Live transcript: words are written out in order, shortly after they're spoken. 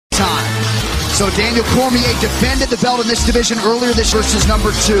So Daniel Cormier defended the belt in this division earlier this versus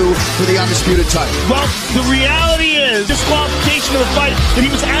number 2 for the undisputed title. Well, the reality is disqualification of the fight that he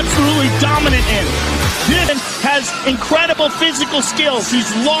was absolutely dominant in. This has incredible physical skills. He's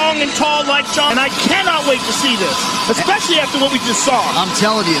long and tall like John, and I cannot wait to see this, especially after what we just saw. I'm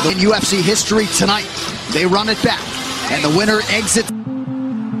telling you, in UFC history tonight, they run it back, and the winner exits.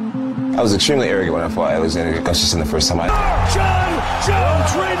 I was extremely arrogant when I fought Alexander Gustafsson the first time John Jones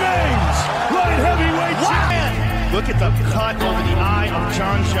remains light heavyweight champion. Look at the cut over the eye of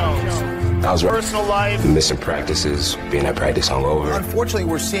John Jones. I was personal life, missing practices, being at practice hungover. Unfortunately,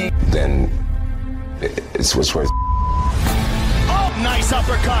 we're seeing. Then it's what's worth. Oh, nice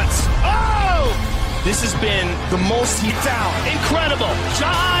uppercuts. Oh, this has been the most heat down. Incredible.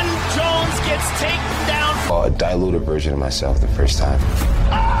 John Jones gets taken down. A diluted version of myself the first time.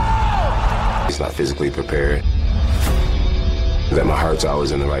 Oh! He's not physically prepared. That my heart's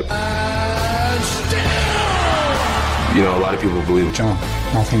always in the right place. You know, a lot of people believe John,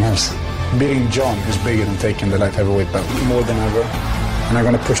 nothing else. Beating John is bigger than taking the light heavyweight belt, more than ever. And I'm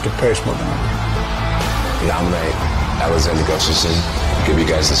going to push the pace more than ever. Nominate Alexander Gustafsson. Give you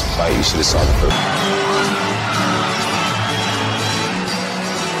guys this fight. You should have saw the first.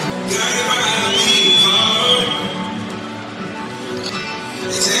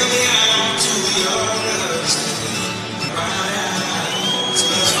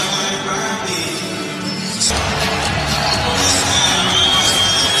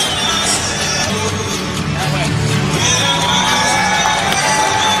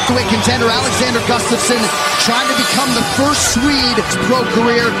 Contender Alexander Gustafsson trying to become the first Swede pro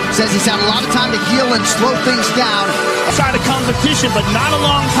career. Says he's had a lot of time to heal and slow things down. Outside of competition, but not a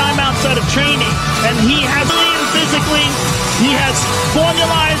long time outside of training. And he has physically, he has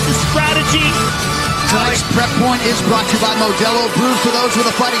formalized the strategy. Tonight's prep point is brought to you by Modelo, brewed for those with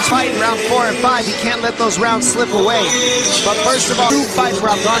a fighting fight in round 4 and 5. He can't let those rounds slip away. But first of all, 2 fights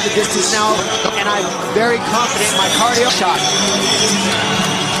where I've gone the distance now, and I'm very confident in my cardio shot.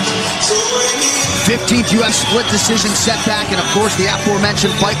 15th UFC split decision setback, and of course the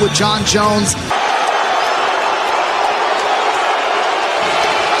aforementioned fight with John Jones.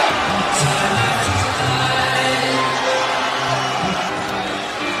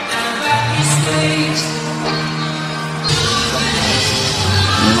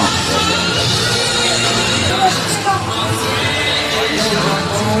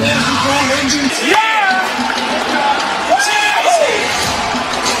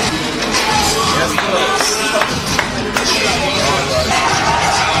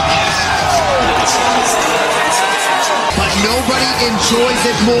 Nobody enjoys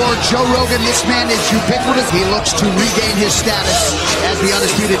it more. Joe Rogan, this man is ubiquitous. He looks to regain his status as the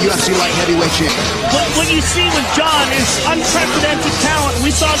undisputed UFC light heavyweight champion. What you see with John is unprecedented talent. We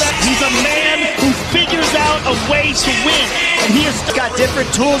saw that he's a man who figures out a way to win. And he has got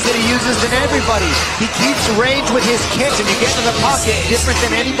different tools that he uses than everybody. He keeps range with his kicks, and you get in the pocket different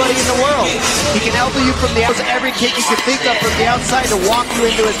than anybody in the world. He can elbow you from the outside, every kick you can think of from the outside to walk you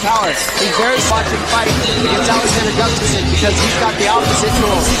into his power. He's very watching fight against Alexander Gustafsson because he's got the opposite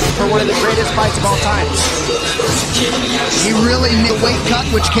tools for one of the greatest fights of all time. He really needed a weight cut,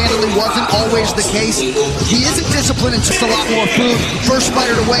 which candidly wasn't always the case. He isn't disciplined and just a lot more food. First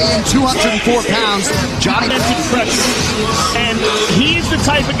fighter to weigh in 204 pounds. Johnny pressure. And he's the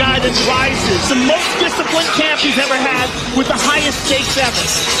type of guy that rises. The most disciplined camp he's ever had with the highest stakes ever.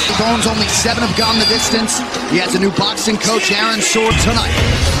 Bones, only 7 have gone the distance. He has a new boxing coach, Aaron Sword, tonight.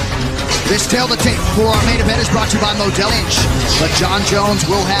 This tail to tape for our main event is brought to you by Modelo Inch. But John Jones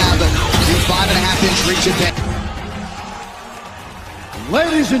will have a 5.5-inch reach advantage.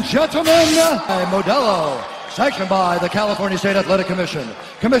 Ladies and gentlemen, Modelo, sanctioned by the California State Athletic Commission.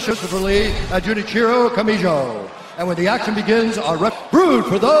 Commissioner Christopher Lee and Junichiro Kamijo. And when the action begins, our brewed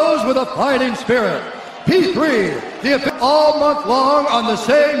for those with a fighting spirit. P3, the all month long on the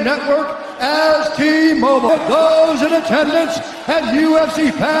same network as T-Mobile. Those in attendance and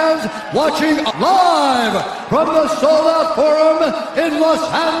UFC fans watching live from the Sold Out Forum in Los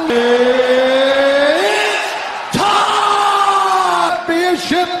Angeles.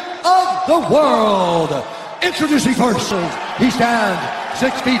 Championship of the world. Introducing first, he stands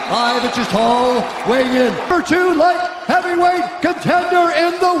 6 feet 5 inches tall, weighing in number 2 light heavyweight contender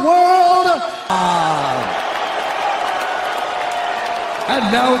in the world.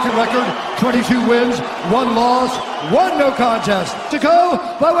 And now it's a record 22 wins, 1 loss, 1 no contest. To go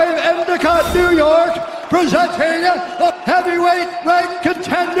by way of Endicott, New York, presenting the heavyweight ranked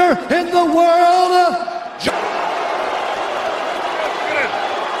contender in the world.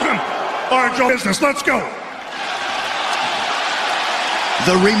 All right, Joe, business, let's go.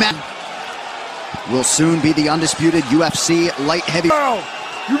 The rematch. will soon be the undisputed UFC light heavy.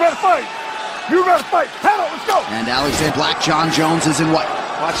 You better fight. You better fight. Handle, let's go. And Alexander Black, John Jones is in white.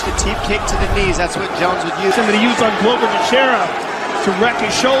 Watch the teep kick to the knees. That's what Jones would use. Somebody used on Glover Teixeira to wreck his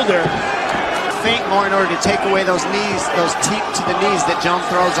shoulder. Feint more in order to take away those knees, those teep to the knees that Jones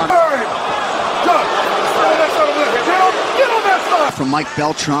throws on. All right. John, get on that side. From Mike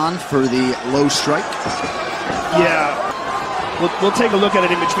Beltran for the low strike. Yeah, we'll take a look at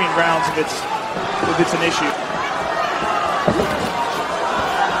it in between rounds if it's an issue.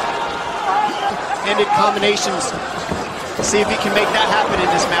 Ended combinations. See if he can make that happen in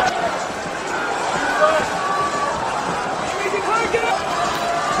this match.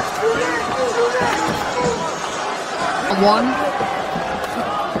 One.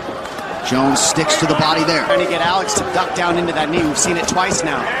 Jones sticks to the body there. Trying to get Alex to duck down into that knee. We've seen it twice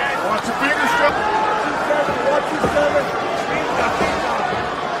now.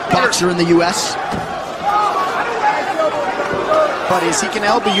 Boxer in the U.S. But he can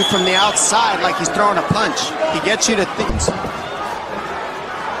elbow you from the outside like he's throwing a punch. He gets you to things.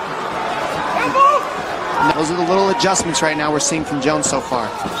 Those are the little adjustments right now we're seeing from Jones so far.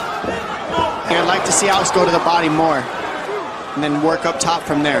 I'd like to see Alex go to the body more and then work up top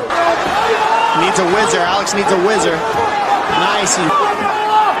from there. Needs a whizzer. Alex needs a whizzer. Nice.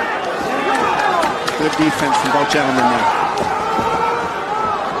 Good defense from both gentlemen there.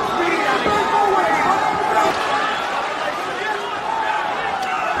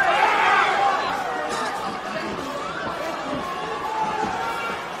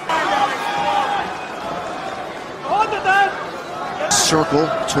 Circle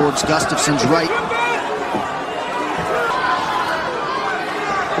towards Gustafsson's right.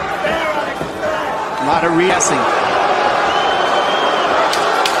 A lot of re-essing.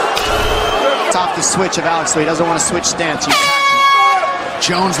 It's off the switch of Alex, so he doesn't want to switch stance.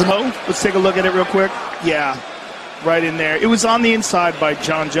 Jones the mo. Let's take a look at it real quick. Yeah, right in there. It was on the inside by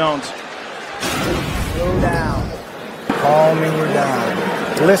John Jones. Slow down. Calming you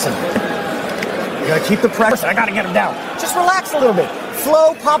down. Listen. You gotta keep the pressure. I gotta get him down. Just relax a little bit.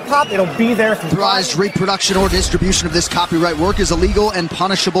 Flow, pop, pop. It'll be there. Authorized reproduction or distribution of this copyright work is illegal and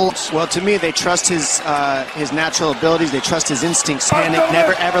punishable. Well, to me, they trust his natural abilities. They trust his instincts. Panic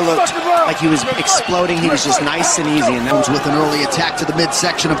never ever looked like he was exploding. He was just nice and easy. And that was with an early attack to the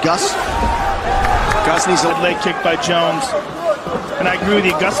midsection of Gus. Gus needs a leg kick by Jones. And I agree with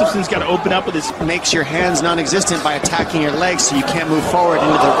you. Gustafsson's got to open up with his. Makes your hands non-existent by attacking your legs, so you can't move forward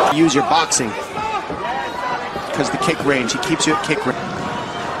into the use your boxing. Because the kick range, he keeps you at kick range.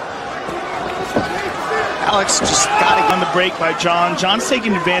 Alex just got it on the break by John. John's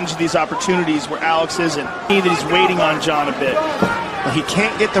taking advantage of these opportunities where Alex isn't. That he's waiting on John a bit. Well, he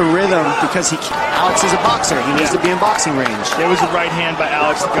can't get the rhythm because Alex is a boxer. He needs to be in boxing range. There was a right hand by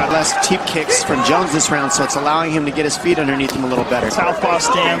Alex that got less teep kicks from Jones this round, so it's allowing him to get his feet underneath him a little better. Southpaw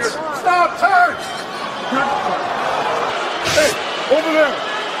stance. Stop, turn! Hey, over there.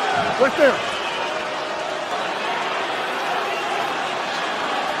 Right there.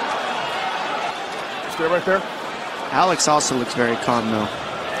 Stay right there. Alex also looks very calm, though.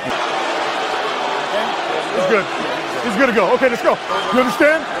 He's good. He's good to go. Okay, let's go. You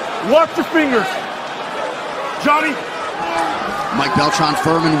understand? Watch your fingers. Johnny. Mike Beltran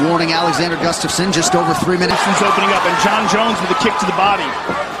Furman warning Alexander Gustafsson just over 3 minutes. He's opening up, and John Jones with a kick to the body.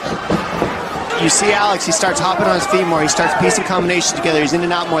 You see Alex, he starts hopping on his feet more. He starts piecing combinations together. He's in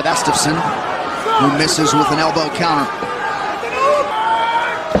and out more. That's Gustafsson, who misses with an elbow counter.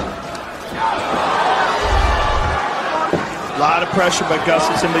 A lot of pressure by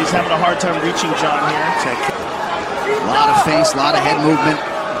Gustafsson, but he's having a hard time reaching John here. A lot of face, a lot of head movement.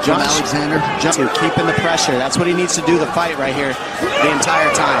 John Alexander. Keeping the pressure. That's what he needs to do the fight right here the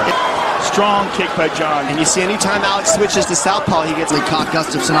entire time. Strong kick by John. And you see anytime Alex switches to southpaw, he gets... He caught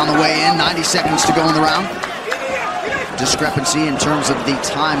Gustafsson on the way in. 90 seconds to go in the round. Discrepancy in terms of the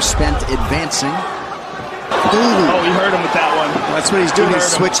time spent advancing. Ooh. Oh, he hurt him with that one. That's what he's doing. He's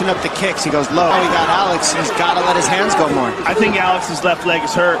switching up the kicks. He goes low. Oh, he got Alex. He's got to let his hands go more. I think Alex's left leg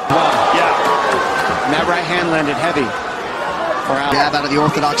is hurt. Wow. Yeah. And that right hand landed heavy for Alex. Jab out of the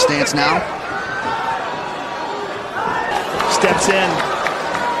orthodox stance now. Steps in.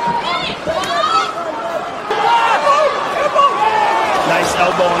 Nice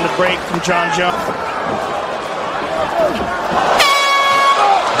elbow on the break from John Jones.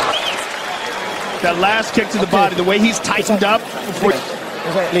 That last kick to the body, the way he's tightened up.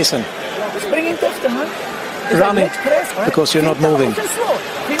 Listen. Running because you're not moving.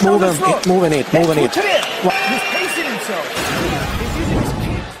 Moving it. He's pacing himself.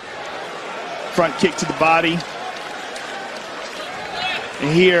 Front kick to the body.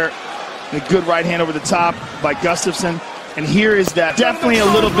 And here, A good right hand over the top by Gustafsson. And here is that definitely a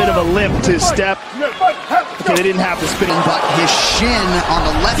little bit of a limp to his step. Okay, they didn't have the spinning, but his shin on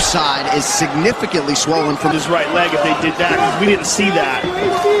the left side is significantly swollen from his right leg. If they did that, we didn't see that.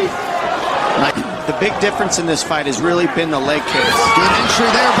 The big difference in this fight has really been the leg kicks. Good entry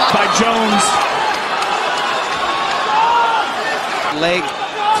there by Jones. Leg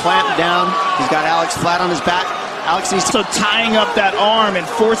clamped down. He's got Alex flat on his back. Alex needs to... So tying up that arm and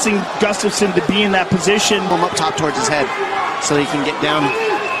forcing Gustafsson to be in that position. Him up top towards his head so he can get down,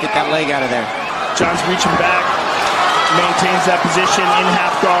 get that leg out of there. John's reaching back, maintains that position in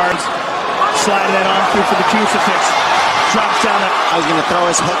half guards, sliding that arm through for the crucifix. Drops down it. I was going to throw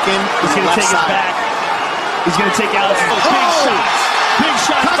his hook in. He's going to take it back. He's going to take Alex's big shots. Big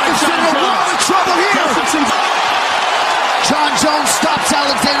shots by John Jones. Trouble here. John Jones stops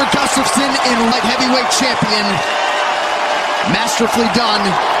Alexander Gustafsson in light heavyweight champion. Masterfully done.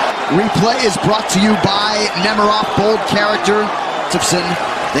 Replay is brought to you by Nemiroff, bold character. Gustafsson.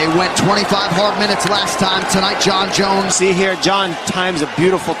 They went 25 hard minutes last time. Tonight, John Jones. See here, John times a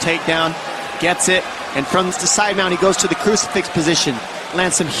beautiful takedown, gets it, and from the side mount, he goes to the crucifix position.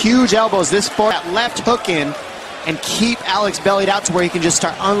 Lands some huge elbows. This far, that left hook in, and keep Alex bellied out to where he can just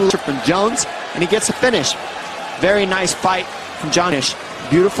start unloading from Jones, and he gets a finish. Very nice fight from John.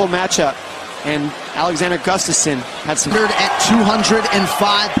 Beautiful matchup. And Alexander Gustafsson had some... At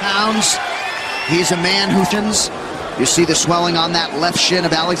 205 pounds, he's a man who... You see the swelling on that left shin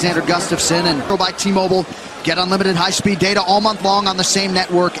of Alexander Gustafsson. And by T-Mobile, get unlimited high-speed data all month long on the same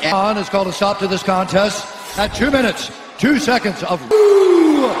network. On is called a stop to this contest at 2 minutes, 2 seconds of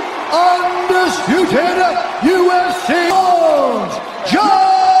undisputed UFC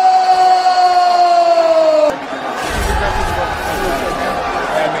Jones.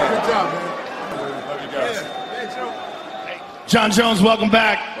 John Jones, welcome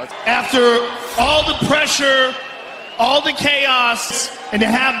back. After all the pressure, all the chaos, and to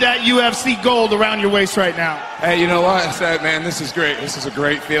have that UFC gold around your waist right now. Hey, you know what? I said, man, this is great. This is a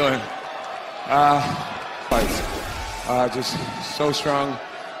great feeling. Just so strong.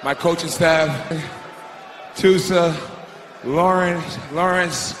 My coaching staff, Tusa,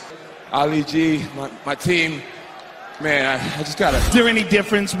 Lawrence, Ali G, my team. Man, I just got to... Is there any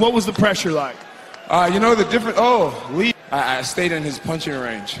difference? What was the pressure like? You know, the difference... Lee... I stayed in his punching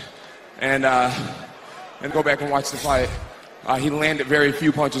range, and go back and watch the fight. He landed very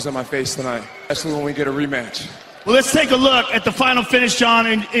few punches on my face tonight, especially when we get a rematch. Well, let's take a look at the final finish, John,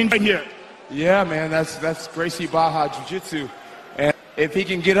 in right here. Yeah, man, that's Gracie Baja Jiu-Jitsu, and if he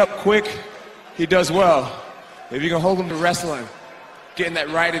can get up quick, he does well. If you can hold him to wrestling, getting that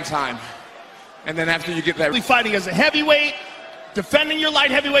right in time, and then after you get that... Fighting as a heavyweight, defending your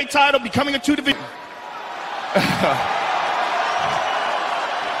light heavyweight title, becoming a two-division...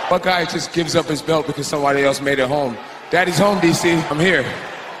 What guy just gives up his belt because somebody else made it home? Daddy's home, DC. I'm here.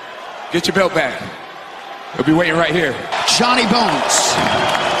 Get your belt back. He'll be waiting right here. Johnny Bones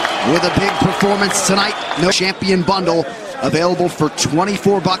with a big performance tonight. No champion bundle available for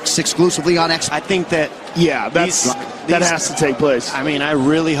 $24 exclusively on X. I think that that has to take place. I mean, I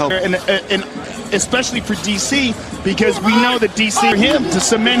really hope, and especially for DC, because we know that DC for him to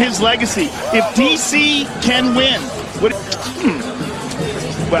cement his legacy. If DC can win,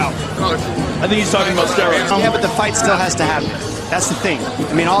 well, I think he's talking about steroids. Yeah, but the fight still has to happen. That's the thing.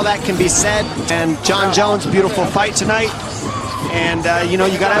 I mean, all that can be said. And John Jones, beautiful fight tonight. And you know,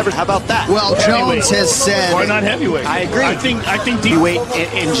 you got to. How about that? Well, Jones has said. Why not heavyweight? I agree. I think heavyweight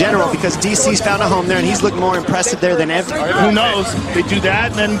in general, because DC's found a home there, and he's looking more impressive there than ever. Who knows? They do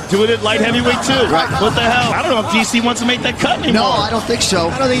that, and then do it at light heavyweight too. Right. What the hell? I don't know if DC wants to make that cut anymore. No, I don't think so.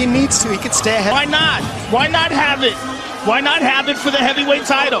 I don't think he needs to. He could stay ahead. Why not? Why not have it? Why not have it for the heavyweight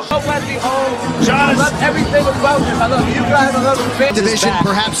title? John, I love everything about this. I love you guys. I love the fans. Division,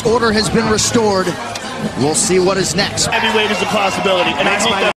 perhaps order has been restored. We'll see what is next. Heavyweight is a possibility, and I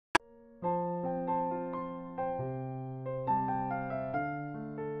hope that